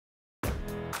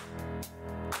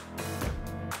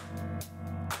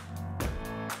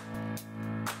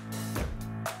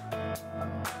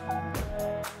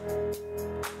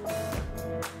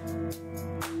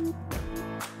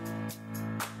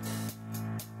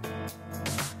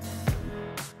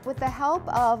With the help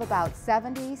of about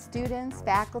 70 students,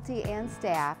 faculty, and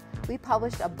staff, we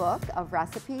published a book of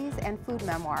recipes and food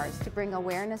memoirs to bring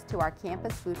awareness to our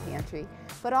campus food pantry,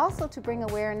 but also to bring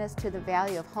awareness to the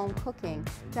value of home cooking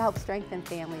to help strengthen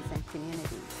families and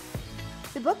communities.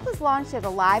 The book was launched at a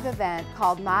live event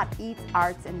called Mott Eats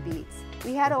Arts and Beats.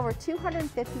 We had over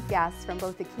 250 guests from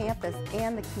both the campus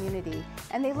and the community,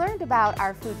 and they learned about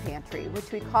our food pantry,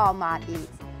 which we call Mott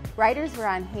Eats. Writers were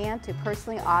on hand to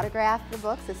personally autograph the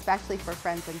books, especially for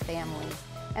friends and family.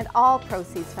 And all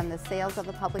proceeds from the sales of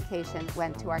the publication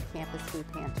went to our campus food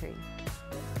pantry.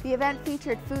 The event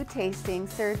featured food tasting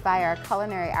served by our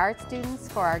culinary arts students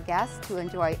for our guests to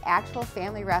enjoy actual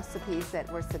family recipes that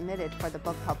were submitted for the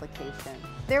book publication.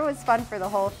 There was fun for the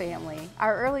whole family.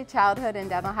 Our early childhood and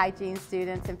dental hygiene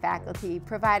students and faculty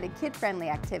provided kid-friendly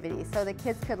activities so the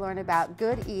kids could learn about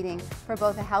good eating for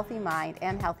both a healthy mind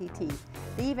and healthy teeth.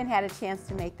 They even had a chance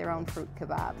to make their own fruit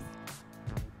kebabs.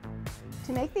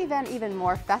 To make the event even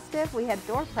more festive, we had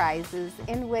door prizes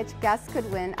in which guests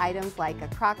could win items like a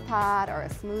crock pot or a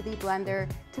smoothie blender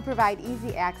to provide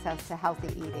easy access to healthy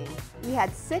eating. We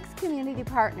had 6 community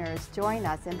partners join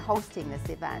us in hosting this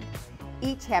event,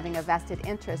 each having a vested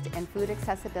interest in food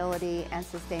accessibility and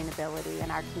sustainability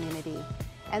in our community.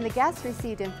 And the guests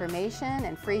received information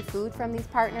and free food from these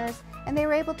partners, and they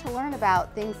were able to learn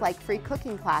about things like free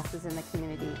cooking classes in the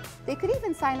community. They could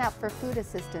even sign up for food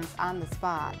assistance on the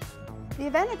spot. The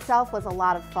event itself was a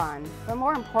lot of fun, but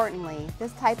more importantly,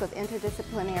 this type of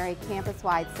interdisciplinary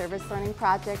campus-wide service learning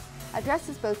project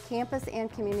addresses both campus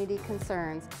and community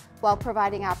concerns while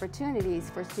providing opportunities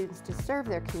for students to serve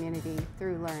their community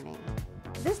through learning.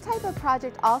 This type of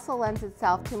project also lends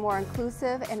itself to more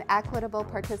inclusive and equitable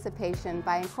participation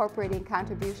by incorporating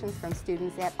contributions from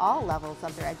students at all levels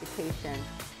of their education.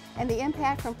 And the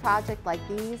impact from projects like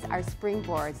these are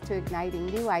springboards to igniting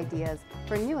new ideas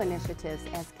for new initiatives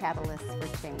as catalysts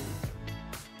for change.